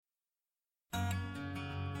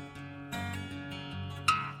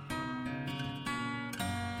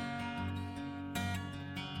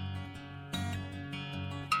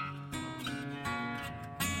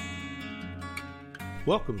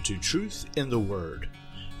Welcome to Truth in the Word.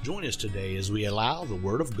 Join us today as we allow the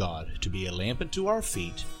Word of God to be a lamp unto our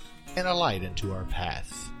feet and a light unto our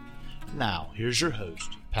path. Now, here's your host,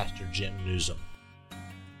 Pastor Jim Nuzum.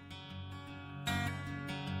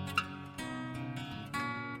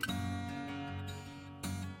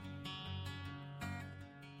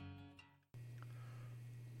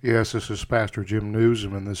 Yes, this is Pastor Jim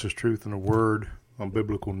Nuzum, and this is Truth in the Word on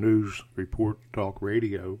Biblical News Report Talk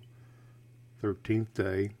Radio, 13th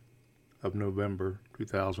day of November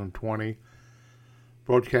 2020.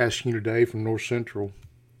 Broadcasting today from North Central,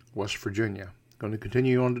 West Virginia. Going to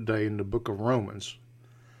continue on today in the book of Romans.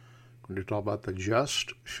 Going to talk about the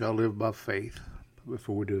just shall live by faith. But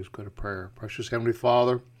before we do, let's go to prayer. Precious Heavenly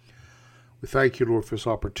Father, we thank you, Lord, for this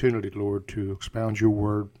opportunity, Lord, to expound your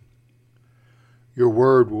word. Your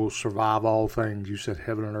word will survive all things. You said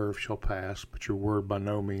heaven and earth shall pass, but your word by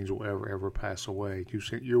no means will ever pass away. You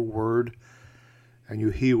sent your word and you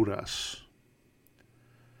healed us.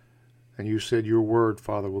 And you said your word,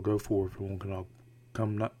 Father, will go forth and will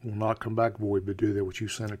not come back void, but do that which you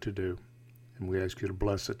sent it to do. And we ask you to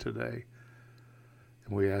bless it today.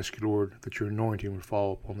 And we ask you, Lord, that your anointing would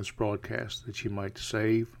fall upon this broadcast, that you might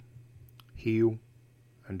save, heal,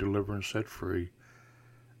 and deliver and set free.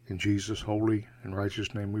 In Jesus' holy and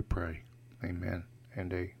righteous name we pray. Amen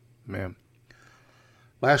and amen.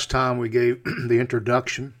 Last time we gave the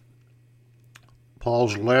introduction,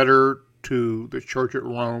 Paul's letter to the church at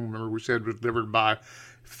Rome. Remember we said it was delivered by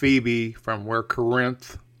Phoebe from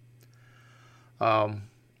Corinth.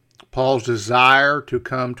 Paul's desire to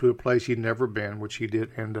come to a place he'd never been, which he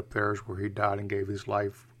did end up there, is where he died and gave his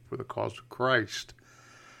life for the cause of Christ.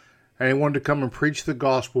 And he wanted to come and preach the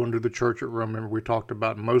gospel into the church at Rome. Remember, we talked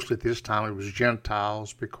about mostly at this time it was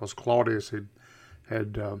Gentiles, because Claudius had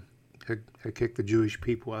kicked the Jewish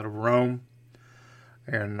people out of Rome.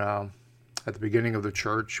 And at the beginning of the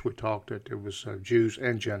church, we talked that it was Jews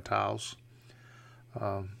and Gentiles.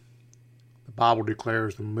 The Bible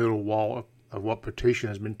declares the middle wall of what partition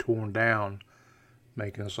has been torn down,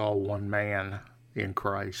 making us all one man in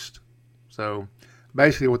Christ. So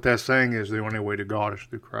basically what that's saying is the only way to God is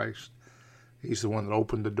through Christ. He's the one that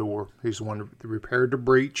opened the door. He's the one that repaired the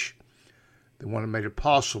breach, the one that made it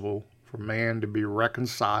possible for man to be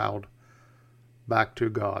reconciled back to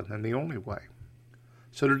God, and the only way.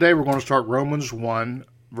 So today we're going to start Romans 1,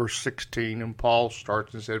 verse 16, and Paul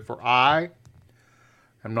starts and said, "For I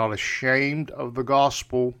am not ashamed of the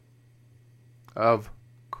gospel of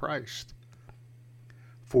Christ.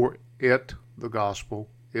 For it," the gospel,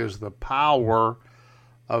 "is the power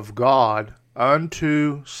of God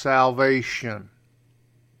unto salvation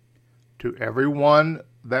to everyone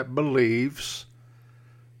that believes,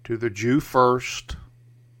 to the Jew first,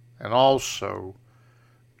 and also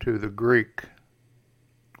to the Greek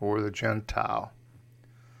or the Gentile."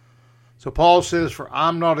 So Paul says, "For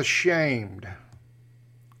I'm not ashamed."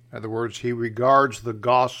 In other words, he regards the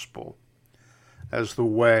gospel as the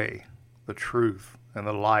way, the truth, and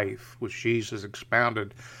the life which Jesus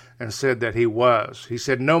expounded and said that he was. He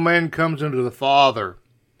said, "No man comes unto the Father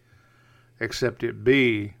except it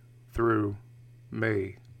be through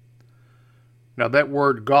me." Now that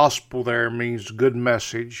word gospel there means good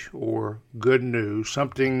message or good news,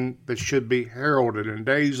 something that should be heralded. In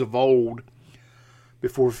days of old,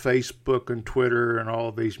 before Facebook and Twitter and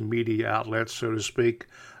all these media outlets, so to speak,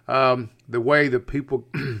 the way that people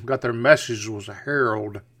got their message was a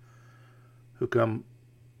herald who come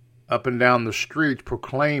up and down the streets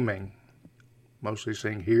proclaiming, mostly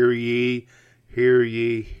saying, "Hear ye, hear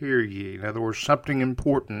ye, hear ye." In other words, something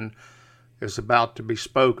important is about to be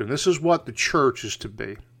spoken. This is what the church is to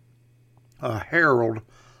be, a herald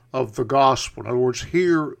of the gospel. In other words,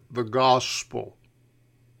 hear the gospel,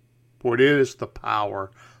 for it is the power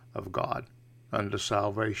of God unto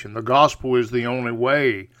salvation. The gospel is the only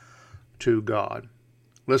way to God.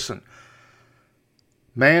 Listen,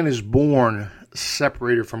 man is born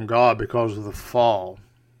separated from God because of the fall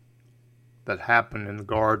that happened in the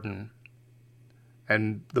garden.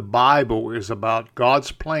 And the Bible is about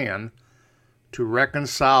God's plan to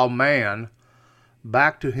reconcile man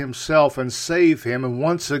back to himself and save him, and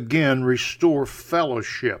once again restore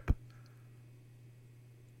fellowship.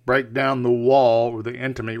 Break down the wall or the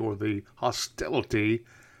intimacy or the hostility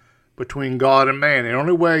between God and man. The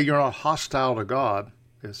only way you're not hostile to God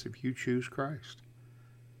is if you choose Christ.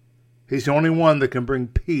 He's the only one that can bring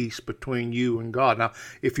peace between you and God. Now,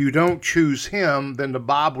 if you don't choose him, then the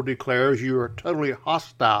Bible declares you are totally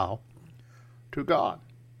hostile to God.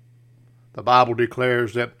 The Bible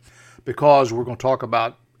declares that because, we're going to talk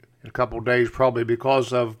about in a couple of days probably,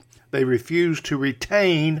 because of they refuse to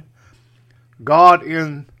retain God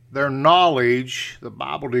in their knowledge, the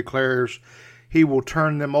Bible declares, he will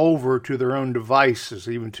turn them over to their own devices,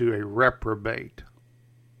 even to a reprobate,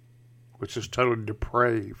 which is totally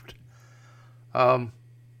depraved.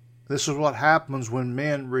 This is what happens when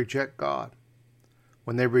men reject God,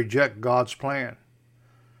 when they reject God's plan.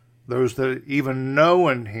 Those that even know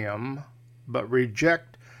in him, but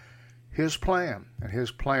reject his plan. And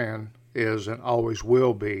his plan is and always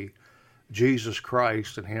will be Jesus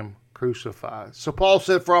Christ and him crucified. So Paul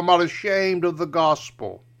said, for I'm not ashamed of the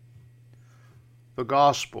gospel, or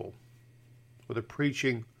the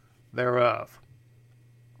preaching thereof.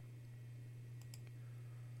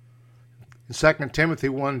 In 2 Timothy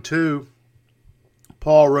 1:2,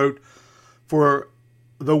 Paul wrote, for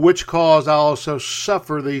the which cause I also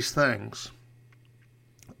suffer these things.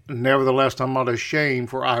 Nevertheless, I'm not ashamed,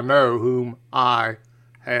 for I know whom I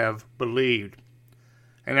have believed,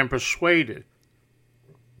 and am persuaded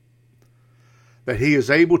that he is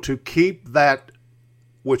able to keep that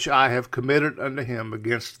which I have committed unto him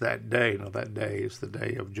against that day. Now that day is the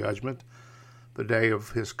day of judgment, the day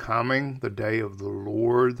of his coming, the day of the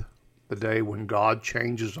Lord, the day when God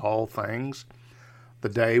changes all things, the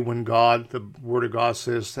day when God, the Word of God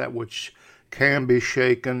says, that which can be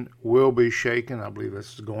shaken will be shaken. I believe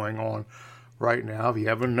this is going on right now. If you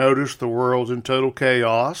haven't noticed, the world's in total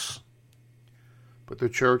chaos, but the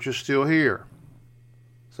church is still here.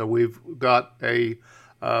 So we've got a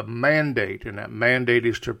mandate, and that mandate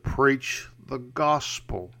is to preach the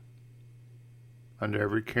gospel unto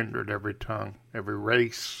every kindred, every tongue, every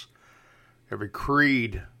race, every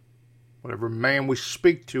creed. Whatever man we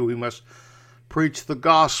speak to, we must preach the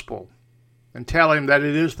gospel and tell him that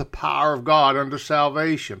it is the power of God unto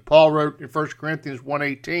salvation. Paul wrote in 1 Corinthians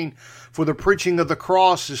 1:18, for the preaching of the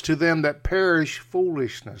cross is to them that perish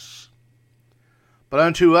foolishness. But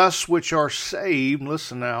unto us which are saved,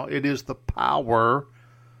 listen now, it is the power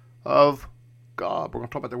of God. We're going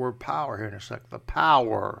to talk about the word power here in a second. The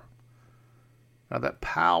power. Now that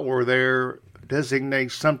power there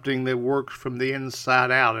designates something that works from the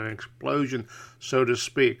inside out, an explosion, so to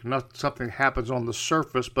speak. Not something that happens on the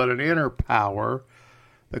surface, but an inner power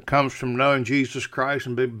that comes from knowing Jesus Christ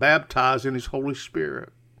and being baptized in his Holy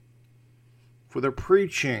Spirit. For the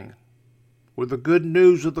preaching with the good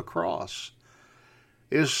news of the cross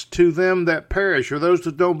is to them that perish, or those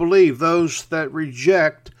that don't believe, those that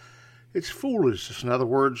reject, it's foolishness. In other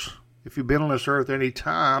words, if you've been on this earth any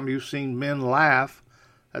time, you've seen men laugh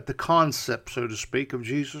at the concept, so to speak, of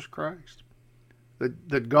Jesus Christ.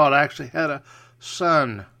 That God actually had a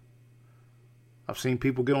son. I've seen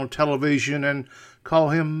people get on television and call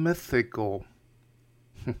him mythical.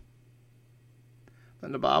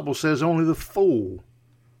 And the Bible says only the fool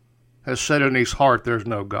has said in his heart there's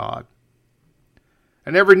no God.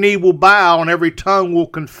 And every knee will bow and every tongue will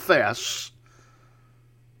confess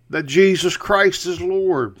that Jesus Christ is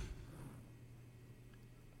Lord.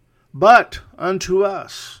 But unto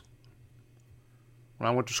us, when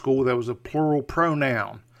I went to school, there was a plural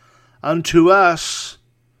pronoun. Unto us,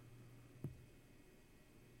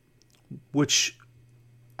 which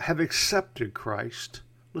have accepted Christ,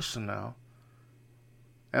 listen now,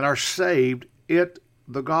 and are saved,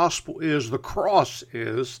 the gospel is, the cross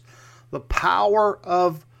is, the power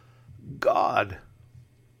of God.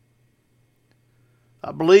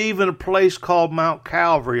 I believe in a place called Mount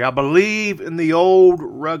Calvary. I believe in the old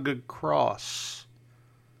rugged cross.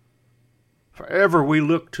 Forever we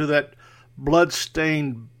look to that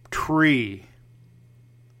blood-stained tree.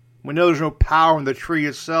 We know there's no power in the tree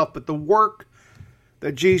itself, but the work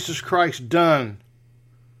that Jesus Christ done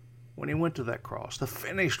when he went to that cross, the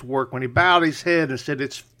finished work, when he bowed his head and said,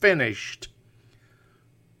 it's finished.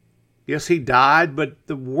 Yes, he died, but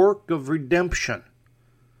the work of redemption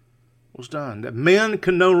was done. That men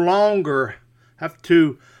can no longer have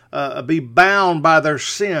to be bound by their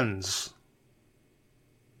sins.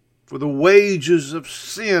 For the wages of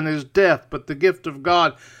sin is death, but the gift of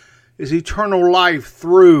God is eternal life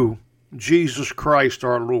through Jesus Christ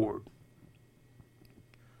our Lord.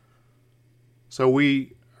 So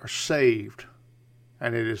we are saved,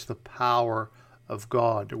 and it is the power of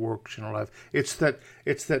God that works in our life. It's that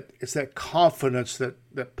confidence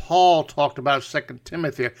that Paul talked about in 2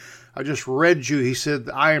 Timothy. I just read you. He said,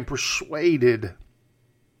 I am persuaded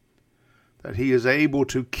that he is able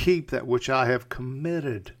to keep that which I have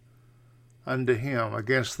committed unto him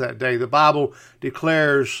against that day. The Bible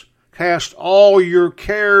declares, cast all your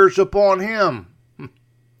cares upon him.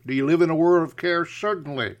 Do you live in a world of care?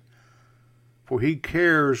 Certainly. For he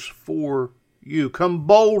cares for you. Come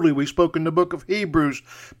boldly, we spoke in the book of Hebrews,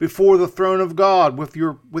 before the throne of God with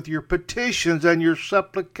your petitions and your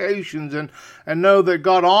supplications, and know that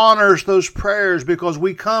God honors those prayers because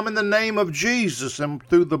we come in the name of Jesus and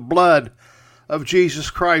through the blood of Jesus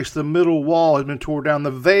Christ. The middle wall has been torn down.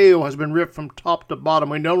 The veil has been ripped from top to bottom.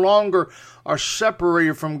 We no longer are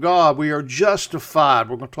separated from God. We are justified.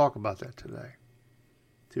 We're going to talk about that today.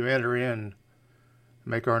 To enter in,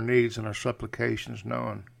 make our needs and our supplications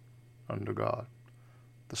known unto God.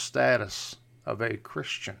 The status of a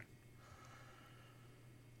Christian.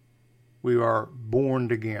 We are born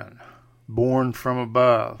again, born from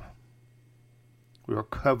above. We are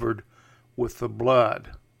covered with the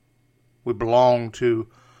blood. We belong to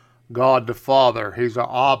God the Father. He's an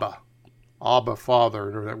Abba. Abba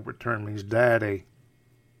Father. That term means daddy.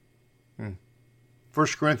 1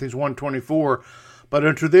 Corinthians 1:24. But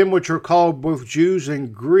unto them which are called both Jews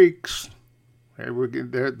and Greeks, there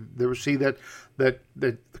we see that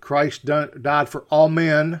Christ died for all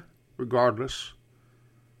men, regardless.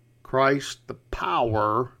 Christ, the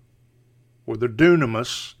power, or the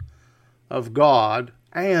dunamis of God,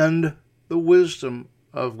 and the wisdom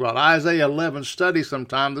of God. Isaiah 11, study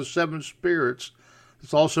sometime the seven spirits.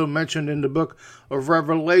 It's also mentioned in the book of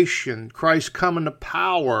Revelation. Christ coming to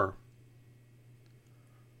power.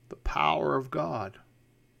 The power of God,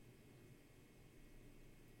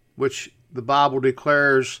 which the Bible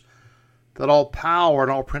declares that all power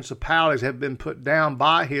and all principalities have been put down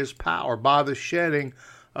by his power, by the shedding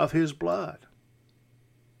of his blood.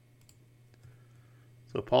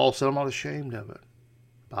 So Paul said, I'm not ashamed of it.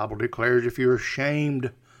 The Bible declares if you're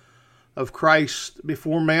ashamed of Christ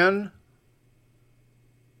before men,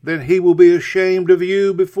 then he will be ashamed of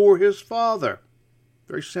you before his Father.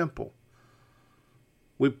 Very simple.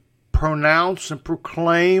 We pronounce and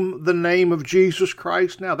proclaim the name of Jesus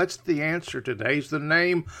Christ now. That's the answer today, is the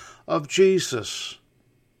name of Jesus.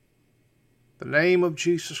 The name of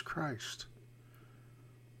Jesus Christ.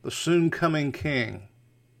 The soon coming King.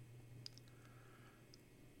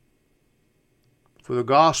 For the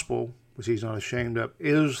gospel, which he's not ashamed of,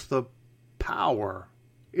 is the power.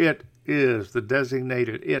 It is the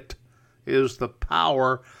designated. It is the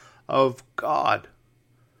power of God.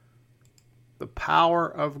 The power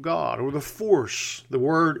of God, or the force. The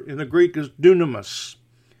word in the Greek is dunamis,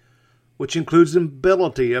 which includes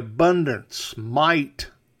ability, abundance,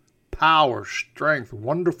 might, power, strength,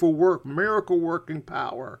 wonderful work, miracle working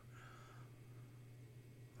power.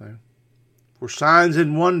 Okay. For signs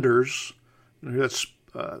and wonders, that's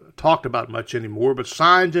talked about much anymore, but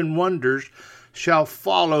signs and wonders shall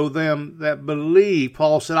follow them that believe.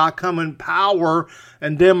 Paul said, I come in power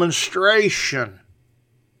and demonstration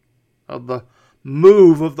of the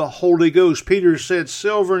move of the Holy Ghost. Peter said,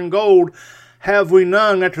 silver and gold have we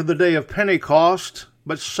none after the day of Pentecost,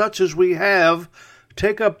 but such as we have,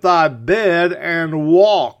 take up thy bed and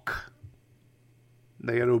walk.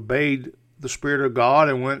 They had obeyed the Spirit of God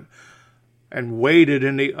and went and waited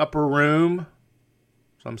in the upper room.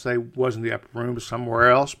 Some say it wasn't the upper room, but somewhere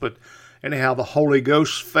else. But anyhow, the Holy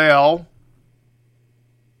Ghost fell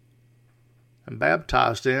and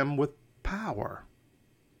baptized them with power.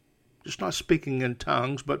 Just not speaking in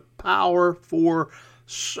tongues, but power for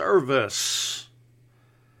service.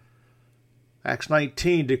 Acts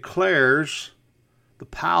 19 declares the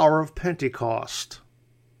power of Pentecost.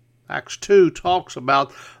 Acts 2 talks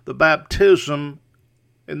about the baptism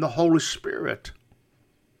in the Holy Spirit,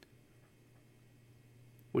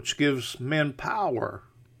 which gives men power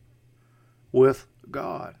with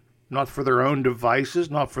God. Not for their own devices,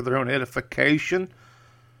 not for their own edification.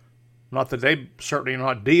 Not that they certainly are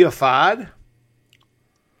not deified.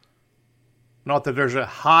 Not that there's a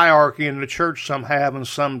hierarchy in the church, some have and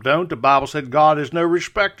some don't. The Bible said God is no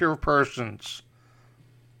respecter of persons.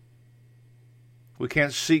 We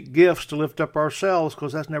can't seek gifts to lift up ourselves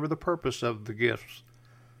because that's never the purpose of the gifts.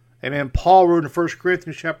 Amen. Paul wrote in 1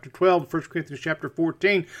 Corinthians chapter 12, 1 Corinthians chapter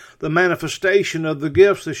 14, the manifestation of the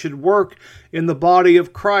gifts that should work in the body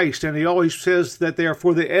of Christ. And he always says that they are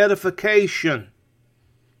for the edification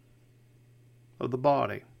of the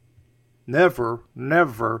body. Never,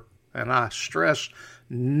 and I stress,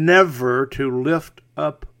 never to lift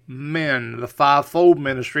up men. The fivefold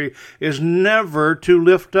ministry is never to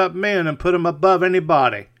lift up men and put them above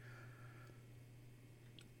anybody.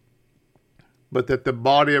 But that the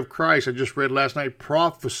body of Christ, I just read last night,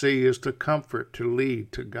 prophecy is to comfort, to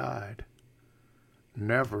lead, to guide.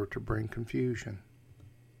 Never to bring confusion.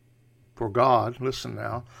 For God, listen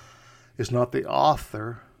now, is not the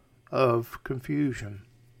author of confusion.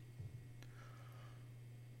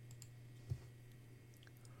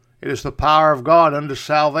 It is the power of God unto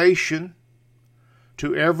salvation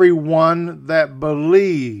to every one that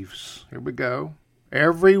believes. Here we go.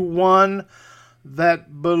 Every one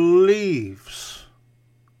that believes.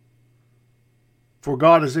 For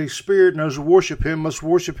God is a spirit, and those who worship him must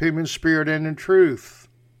worship him in spirit and in truth.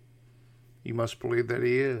 You must believe that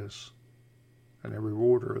he is, and a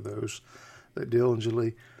rewarder of those that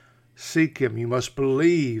diligently seek him. You must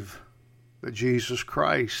believe that Jesus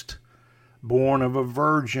Christ, born of a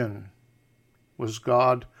virgin, was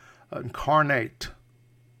God incarnate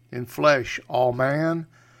in flesh, all man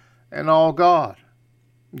and all God.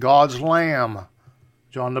 God's Lamb.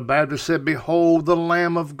 John the Baptist said, "Behold the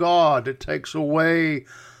Lamb of God that takes away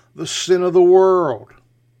the sin of the world."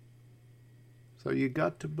 So you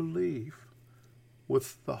got to believe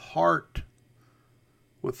with the heart.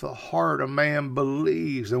 With the heart a man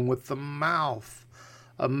believes, and with the mouth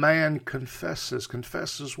a man confesses.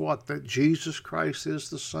 Confesses what? That Jesus Christ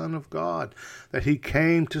is the Son of God. That he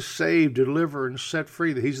came to save, deliver, and set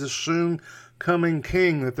free. That he's the soon coming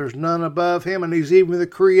King. That there's none above him. And he's even the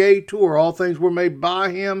Creator. All things were made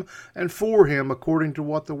by him and for him, according to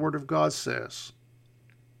what the Word of God says.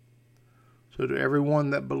 So to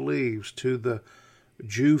everyone that believes, to the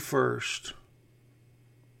Jew first,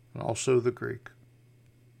 and also the Greek,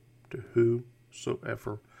 to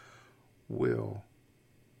whosoever will.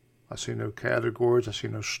 I see no categories. I see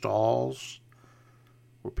no stalls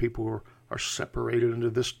where people are separated into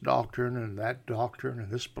this doctrine and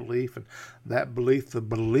this belief and that belief. The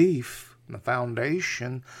belief and the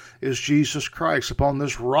foundation is Jesus Christ. Upon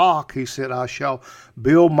this rock, he said, I shall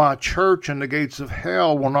build my church, and the gates of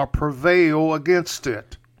hell will not prevail against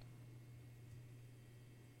it.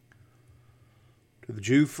 To the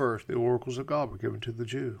Jew first, the oracles of God were given to the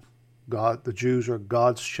Jew. The Jews are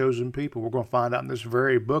God's chosen people. We're going to find out in this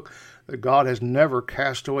very book that God has never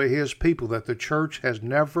cast away his people, that the church has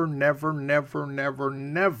never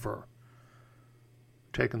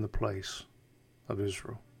taken the place of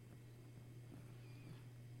Israel.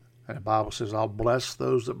 And the Bible says, I'll bless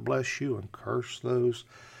those that bless you and curse those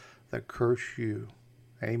that curse you.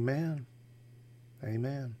 Amen.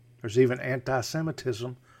 Amen. There's even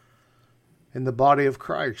anti-Semitism in the body of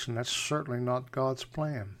Christ, and that's certainly not God's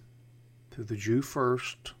plan. To the Jew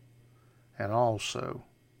first, and also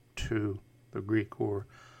to the Greek or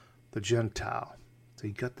the Gentile. So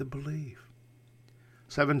you got to believe.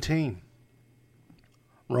 17.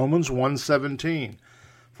 Romans 1:17.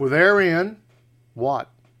 For therein,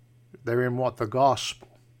 what? Therein what? The gospel.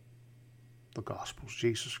 The gospel is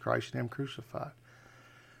Jesus Christ and him crucified.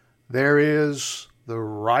 There is the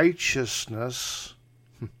righteousness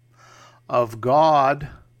of God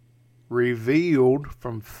revealed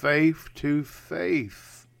from faith to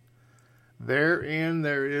faith. Therein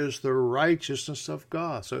there is the righteousness of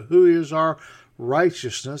God. So who is our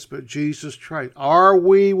righteousness but Jesus Christ? Are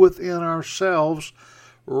we within ourselves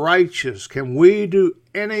righteous? Can we do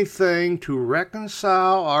anything to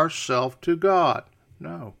reconcile ourselves to God?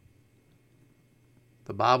 No.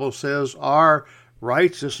 The Bible says our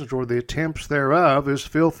righteousness, or the attempts thereof, is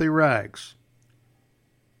filthy rags.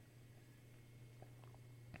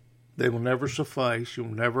 They will never suffice. You'll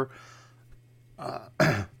never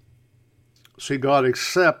see God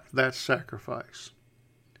accept that sacrifice.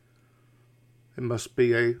 It must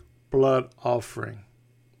be a blood offering,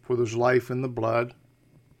 for there's life in the blood.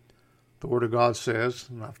 The Word of God says,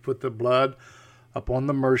 and I've put the blood upon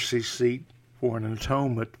the mercy seat for an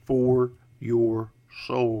atonement for your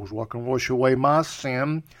souls. What can wash away my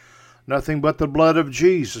sin? Nothing but the blood of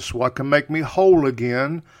Jesus. What can make me whole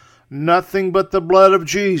again? Nothing but the blood of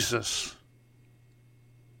Jesus.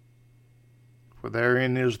 For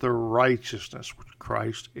therein is the righteousness, which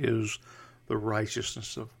Christ is the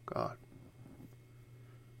righteousness of God.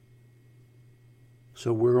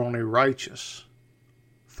 So we're only righteous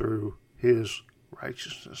through his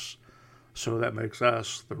righteousness. So that makes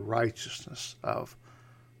us the righteousness of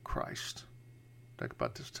Christ. Think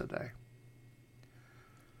about this today.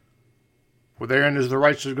 For therein is the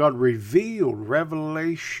righteousness of God revealed,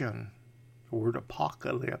 revelation, the word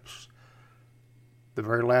apocalypse. The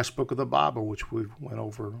very last book of the Bible, which we went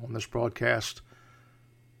over on this broadcast,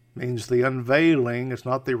 means the unveiling. It's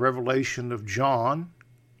not the revelation of John.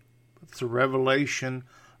 It's the revelation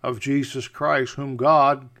of Jesus Christ, whom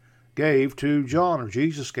God gave to John, or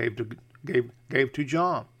Jesus gave to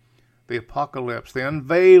John. The apocalypse, the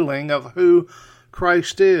unveiling of who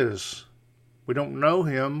Christ is. We don't know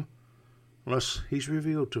him unless he's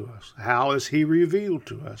revealed to us. How is he revealed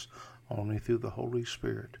to us? Only through the Holy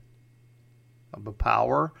Spirit. Not by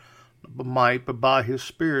power, not by might, but by his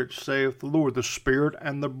Spirit, saith the Lord. The Spirit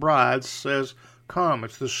and the bride says, come.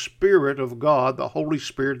 It's the Spirit of God, the Holy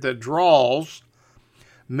Spirit, that draws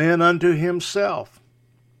men unto himself.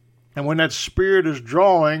 And when that Spirit is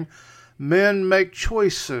drawing, men make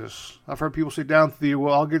choices. I've heard people say down through the year,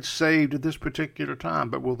 well, I'll get saved at this particular time.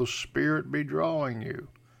 But will the Spirit be drawing you?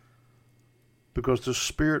 Because the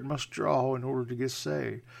Spirit must draw in order to get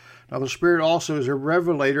saved. Now, the Spirit also is a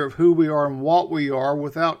revelator of who we are and what we are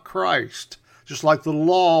without Christ. Just like the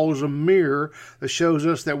law is a mirror that shows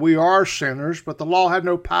us that we are sinners, but the law had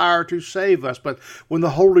no power to save us. But when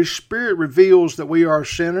the Holy Spirit reveals that we are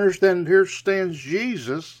sinners, then here stands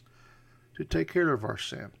Jesus to take care of our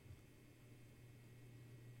sin,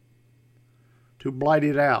 to blot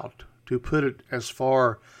it out, to put it as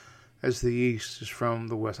far as the east is from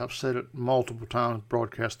the west. I've said it multiple times,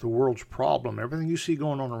 broadcast, the world's problem, everything you see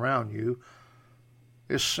going on around you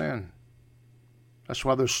is sin. That's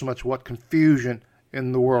why there's so much confusion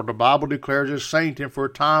in the world. The Bible declares a saint in for a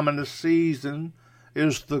time and a season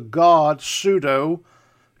is the God, pseudo,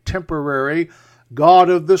 temporary, God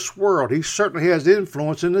of this world. He certainly has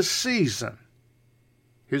influence in this season.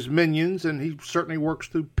 His minions, and he certainly works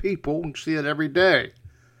through people, and see it every day.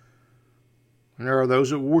 And there are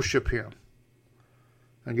those that worship him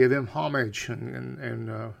and give him homage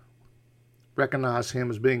and recognize him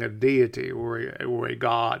as being a deity or a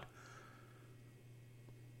God.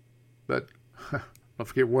 But don't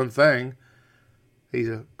forget one thing, he's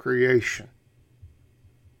a creation.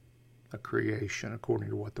 A creation according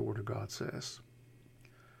to what the Word of God says.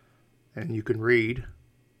 And you can read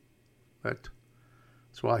that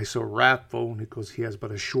that's why he's so wrathful, because he has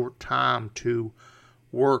but a short time to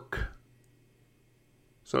work.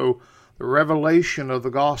 So the revelation of the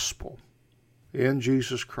gospel in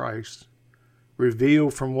Jesus Christ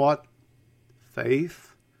revealed from what?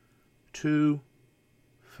 Faith to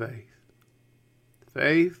faith.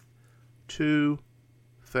 Faith to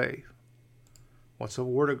faith. What's the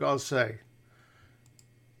Word of God say?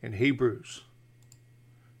 In Hebrews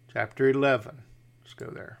chapter 11. Let's go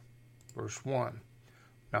there. Verse 1.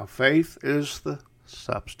 Now faith is the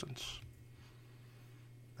substance.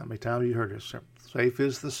 How many times have you heard this? Faith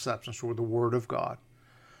is the substance, or the Word of God.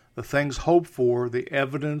 The things hoped for, the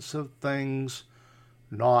evidence of things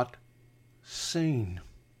not seen.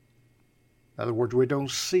 In other words, we don't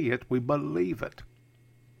see it, we believe it.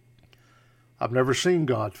 I've never seen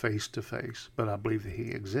God face to face, but I believe that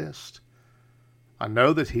he exists. I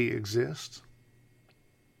know that he exists.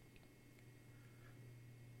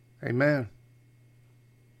 Amen.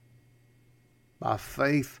 By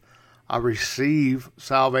faith, I receive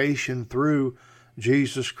salvation through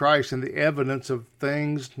Jesus Christ and the evidence of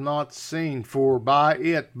things not seen. For by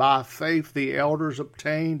it, by faith, the elders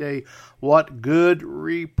obtained a what? Good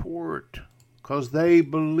report, because they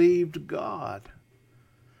believed God.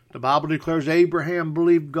 The Bible declares Abraham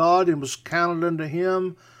believed God and was counted unto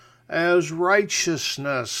him as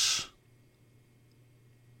righteousness.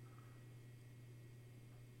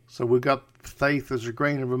 So we got faith as a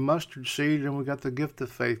grain of a mustard seed, and we got the gift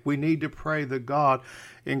of faith. We need to pray that God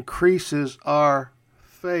increases our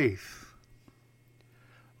faith.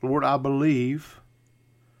 Lord, I believe,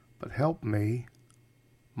 but help me,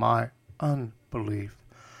 my unbelief.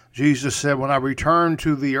 Jesus said, when I return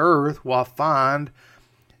to the earth, will I find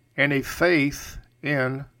any faith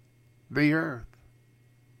in the earth?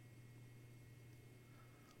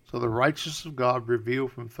 So the righteousness of God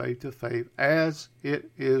revealed from faith to faith, as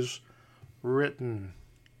it is written.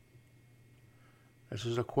 This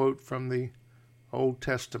is a quote from the Old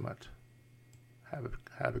Testament.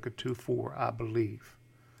 Habakkuk 2:4. I believe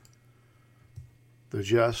the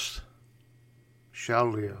just shall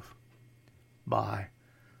live by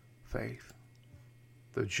faith.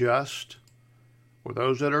 The just, or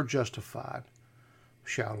those that are justified,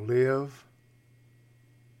 shall live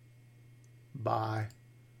by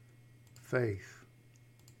faith.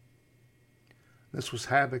 This was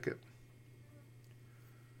Habakkuk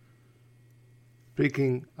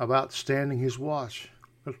speaking about standing his watch.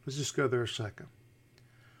 Let's just go there a second.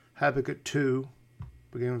 Habakkuk 2,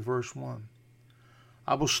 beginning with verse 1.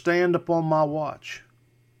 I will stand upon my watch,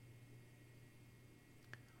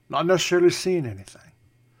 not necessarily seeing anything,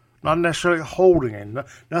 not necessarily holding it,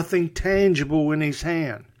 nothing tangible in his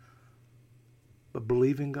hand, but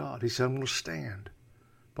believing God. He said, I'm going to stand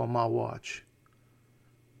upon my watch,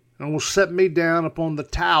 and will set me down upon the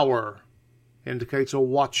tower. Indicates a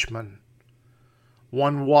watchman,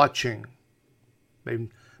 one watching. Maybe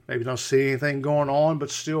not see anything going on,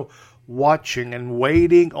 but still watching and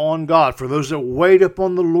waiting on God. For those that wait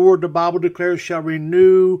upon the Lord, the Bible declares, shall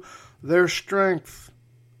renew their strength.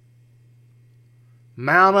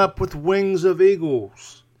 Mount up with wings of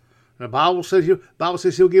eagles. And the Bible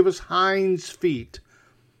says he'll give us hinds feet.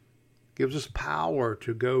 Gives us power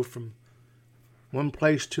to go from one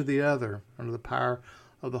place to the other under the power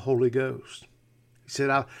of the Holy Ghost. He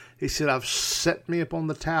said, I've set me upon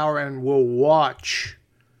the tower and will watch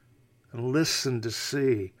and listen to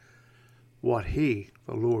see what he,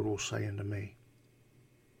 the Lord, will say unto me,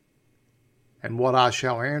 and what I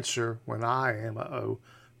shall answer when I am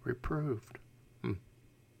reproved.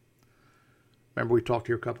 Remember, we talked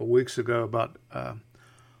here a couple of weeks ago about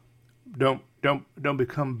don't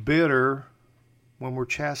become bitter when we're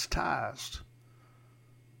chastised.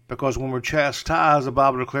 Because when we're chastised, the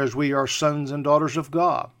Bible declares we are sons and daughters of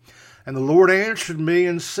God. And the Lord answered me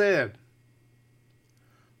and said,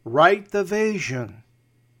 write the vision.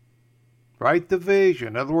 Write the vision.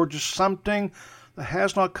 In other words, it's something that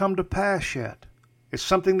has not come to pass yet. It's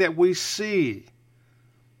something that we see.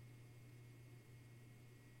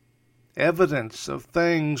 Evidence of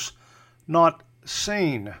things not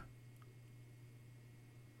seen.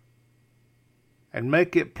 And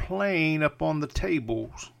make it plain upon the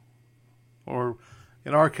tables, or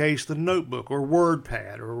in our case, the notebook, or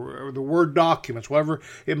WordPad, or the Word documents, whatever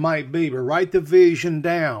it might be. But write the vision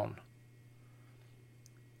down,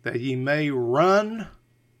 that he may run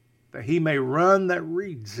that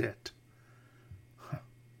reads it.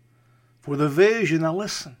 For the vision, now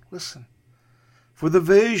listen. For the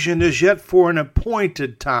vision is yet for an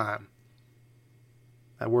appointed time.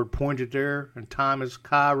 That word pointed there, and time is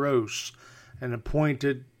kairos, an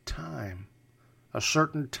appointed time. A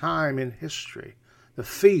certain time in history. The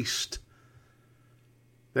feast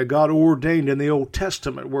that God ordained in the Old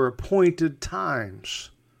Testament were appointed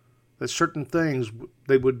times. That certain things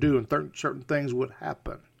they would do and certain things would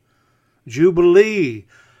happen. Jubilee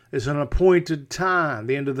is an appointed time,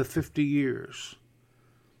 the end of the 50 years.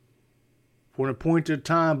 For an appointed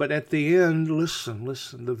time, but at the end, listen,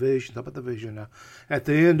 the vision. How about the vision now? At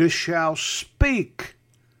the end, it shall speak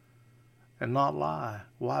and not lie.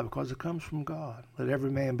 Why? Because it comes from God. Let every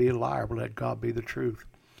man be a liar, but let God be the truth.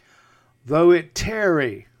 Though it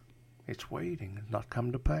tarry, it's waiting and not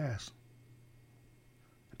come to pass.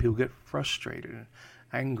 People get frustrated and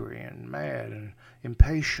angry and mad and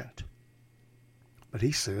impatient. But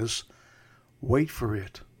he says, wait for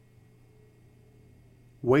it.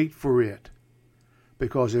 Wait for it,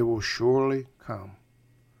 because it will surely come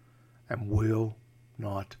and will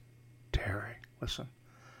not tarry. Listen.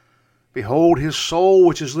 Behold, his soul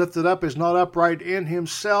which is lifted up is not upright in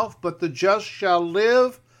himself, but the just shall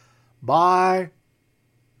live by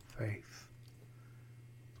faith.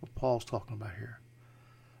 That's what Paul's talking about here.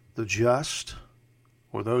 The just,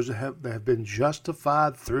 or those that have been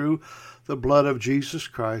justified through the blood of Jesus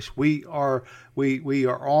Christ, we are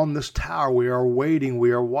on this tower. We are waiting.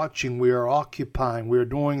 We are watching. We are occupying. We are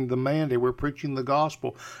doing the mandate. We're preaching the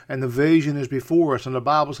gospel, and the vision is before us. And the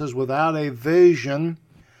Bible says, without a vision,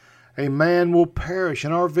 a man will perish.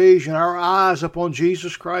 In our vision, our eyes upon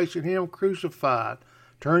Jesus Christ and him crucified.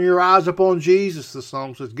 Turn your eyes upon Jesus, the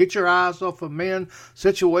song says. Get your eyes off of men,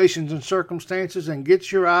 situations, and circumstances, and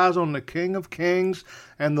get your eyes on the King of Kings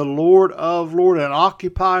and the Lord of Lords, and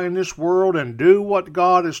occupy in this world and do what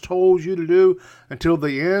God has told you to do until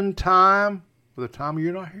the end time, for the time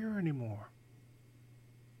you're not here anymore.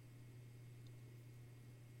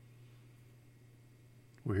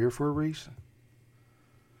 We're here for a reason.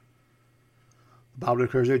 The Bible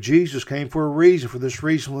declares that Jesus came for a reason. For this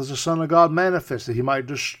reason was the Son of God manifest, that he might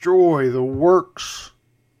destroy the works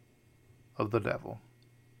of the devil.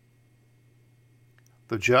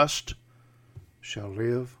 The just shall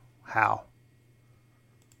live how?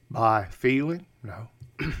 By feeling? No.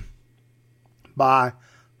 By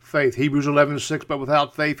faith. Hebrews 11:6, but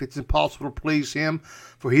without faith it's impossible to please him.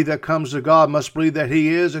 For he that comes to God must believe that he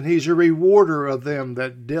is, and he's a rewarder of them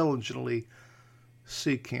that diligently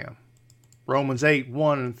seek him. Romans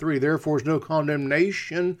 8:1-3, therefore is no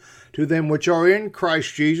condemnation to them which are in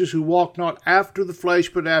Christ Jesus, who walk not after the flesh,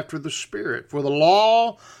 but after the Spirit. For the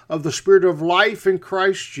law of the Spirit of life in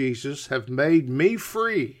Christ Jesus have made me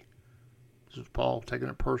free. This is Paul taking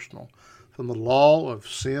it personal. From the law of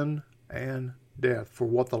sin and death. For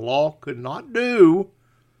what the law could not do,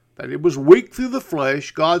 that it was weak through the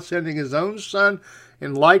flesh, God sending his own Son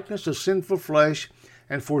in likeness of sinful flesh,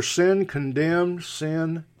 and for sin condemned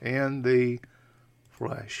sin in the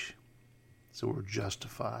flesh. So we're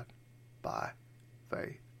justified by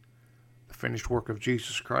faith. The finished work of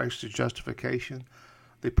Jesus Christ is justification,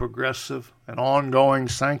 the progressive and ongoing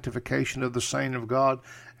sanctification of the saint of God,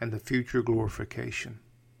 and the future glorification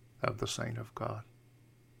of the saint of God,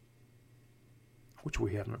 which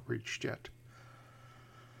we haven't reached yet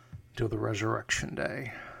until the resurrection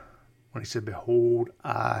day, when he said, behold,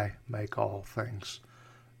 I make all things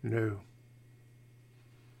new.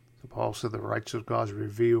 Paul said the righteousness of God is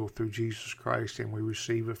revealed through Jesus Christ, and we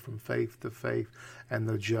receive it from faith to faith. And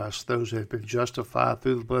the just, those who have been justified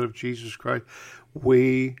through the blood of Jesus Christ,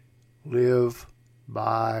 we live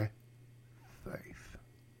by faith.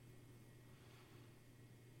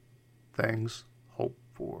 Things hoped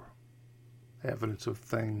for, evidence of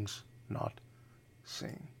things not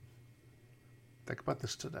seen. Think about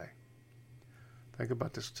this today. Think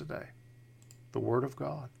about this today. The Word of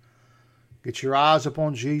God. Get your eyes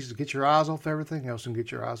upon Jesus. Get your eyes off everything else and get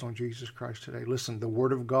your eyes on Jesus Christ today. Listen, the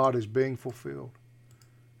Word of God is being fulfilled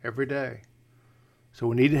every day. So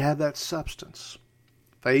we need to have that substance.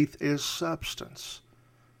 Faith is substance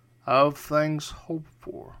of things hoped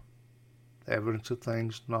for, evidence of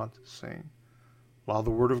things not seen. A lot of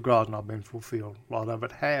the Word of God has not been fulfilled. A lot of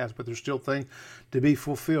it has, but there's still things to be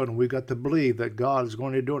fulfilled, and we've got to believe that God is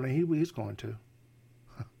going to do it, and He's going to.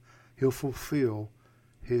 He'll fulfill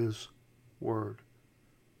His Word.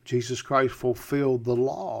 Jesus Christ fulfilled the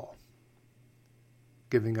law,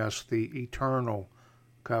 giving us the eternal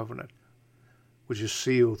covenant, which is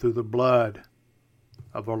sealed through the blood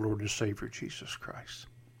of our Lord and Savior Jesus Christ.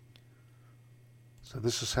 So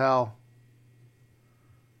this is how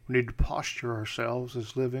we need to posture ourselves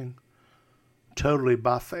as living totally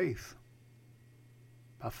by faith.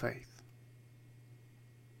 By faith.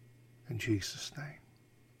 In Jesus' name.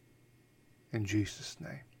 In Jesus'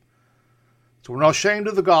 name. So we're not ashamed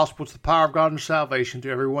of the gospel. It's the power of God and salvation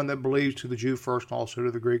to everyone that believes, to the Jew first and also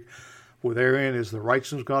to the Greek. For therein is the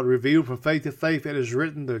righteousness of God revealed from faith to faith. It is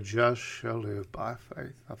written, the just shall live by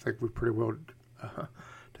faith. I think we pretty well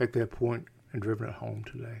take that point and driven it home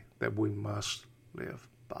today, that we must live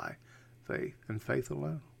by faith and faith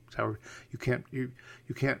alone. How you can't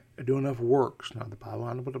do enough works. Now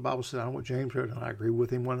I know what the Bible says. I know what James wrote, and I agree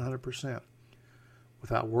with him 100%.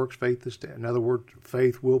 Without works, faith is dead. In other words,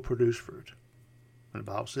 faith will produce fruit. And the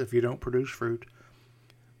Bible says if you don't produce fruit,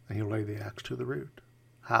 then He'll lay the axe to the root.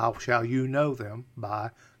 How shall you know them?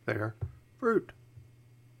 By their fruit.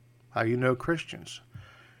 How you know Christians?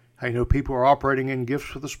 How you know people are operating in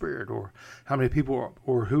gifts of the Spirit? Or how many people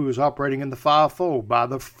or who is operating in the fivefold? By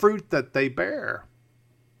the fruit that they bear.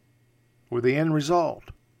 Or the end result.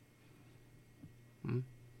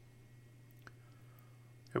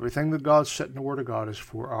 Everything that God set in the Word of God is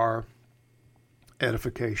for our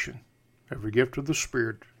edification. Every gift of the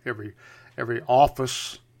Spirit, every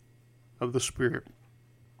office of the Spirit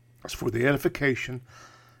is for the edification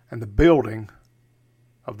and the building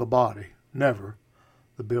of the body, never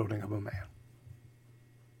the building of a man.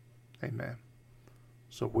 Amen.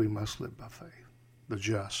 So we must live by faith. The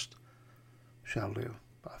just shall live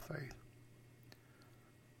by faith.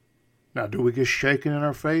 Now, do we get shaken in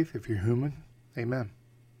our faith? If you're human, amen.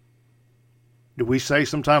 Do we say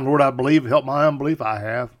sometimes, Lord, I believe, help my unbelief? I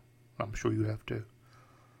have. I'm sure you have too.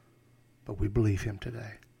 But we believe Him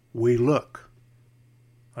today. We look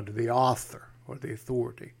under the author or the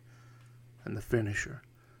authority and the finisher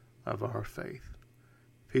of our faith.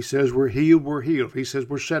 If He says we're healed, we're healed. If He says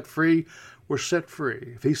we're set free, we're set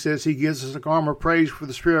free. If He says He gives us a garment of praise for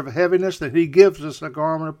the spirit of heaviness, then He gives us a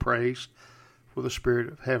garment of praise for the spirit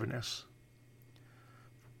of heaviness.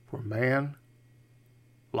 For man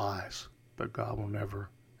lies, but God will never,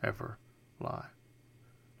 ever lie.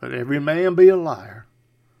 Let every man be a liar.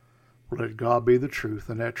 Let God be the truth,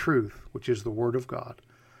 and that truth, which is the Word of God,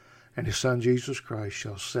 and His Son Jesus Christ,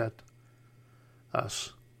 shall set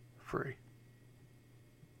us free.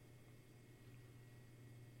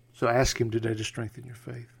 So ask Him today to strengthen your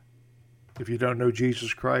faith. If you don't know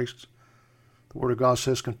Jesus Christ, the Word of God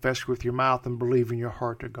says, confess with your mouth and believe in your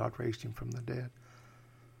heart that God raised Him from the dead.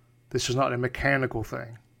 This is not a mechanical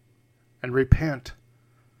thing. And repent.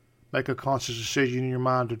 Make a conscious decision in your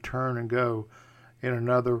mind to turn and go in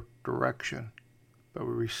another direction. But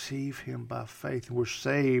we receive Him by faith. And we're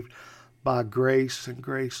saved by grace and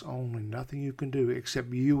grace only. Nothing you can do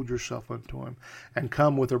except yield yourself unto Him and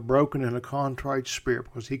come with a broken and a contrite spirit,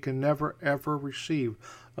 because He can never, ever receive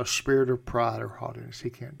a spirit of pride or haughtiness. He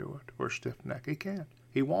can't do it. Or stiff neck. He can't.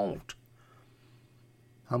 He won't.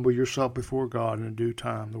 Humble yourself before God, and in due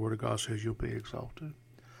time, the Word of God says you'll be exalted.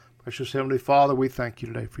 Precious Heavenly Father, we thank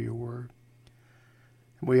You today for Your Word.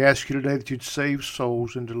 And we ask You today that You'd save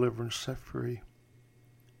souls and deliver and set free.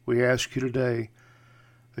 We ask You today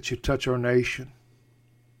that You'd touch our nation.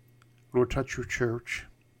 Lord, touch Your church.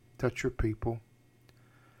 Touch Your people.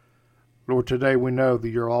 Lord, today we know that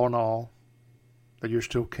You're all in all, that You're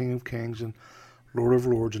still King of Kings and Lord of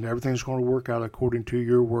Lords, and everything's going to work out according to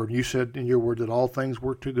Your Word. You said in Your Word that all things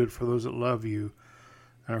work to good for those that love You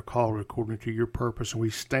and are called according to Your purpose. And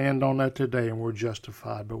we stand on that today, and we're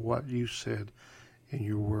justified by what You said in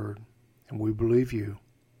Your Word. And we believe You.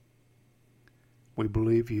 We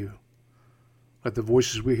believe you. Let the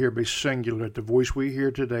voices we hear be singular. Let the voice we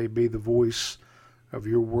hear today be the voice of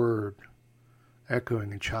your word,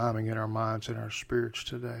 echoing and chiming in our minds and our spirits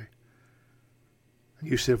today.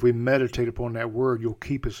 You said if we meditate upon that word, you'll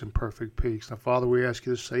keep us in perfect peace. Now, Father, we ask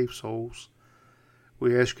you to save souls.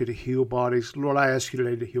 We ask you to heal bodies. Lord, I ask you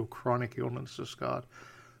today to heal chronic illnesses, God,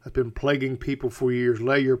 that's been plaguing people for years.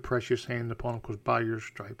 Lay your precious hand upon them, because by your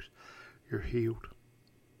stripes you're healed.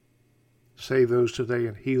 Save those today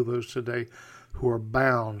and heal those today who are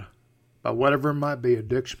bound by whatever it might be,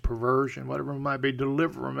 addiction, perversion, whatever it might be.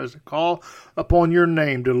 Deliver them as they call upon your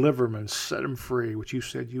name. Deliver them and set them free, which you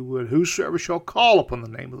said you would. Whosoever shall call upon the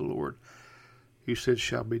name of the Lord, you said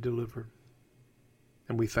shall be delivered.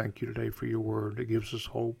 And we thank you today for your word. It gives us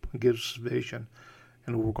hope. It gives us vision.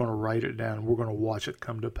 And we're going to write it down. We're going to watch it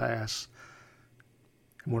come to pass.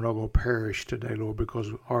 And we're not going to perish today, Lord, because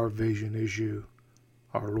our vision is you,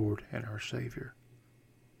 our Lord and our Savior.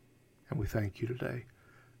 And we thank you today.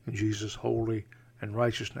 In Jesus' holy and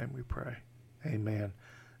righteous name we pray. Amen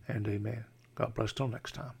and amen. God bless till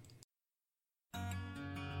next time.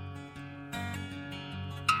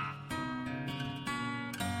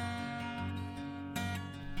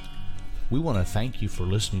 We want to thank you for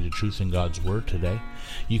listening to Truth in God's Word today.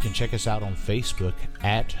 You can check us out on Facebook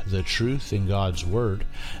at The Truth in God's Word.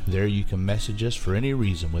 There you can message us for any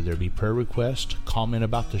reason, whether it be prayer request, comment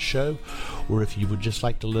about the show, or if you would just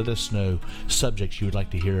like to let us know subjects you would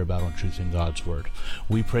like to hear about on Truth in God's Word.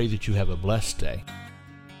 We pray that you have a blessed day.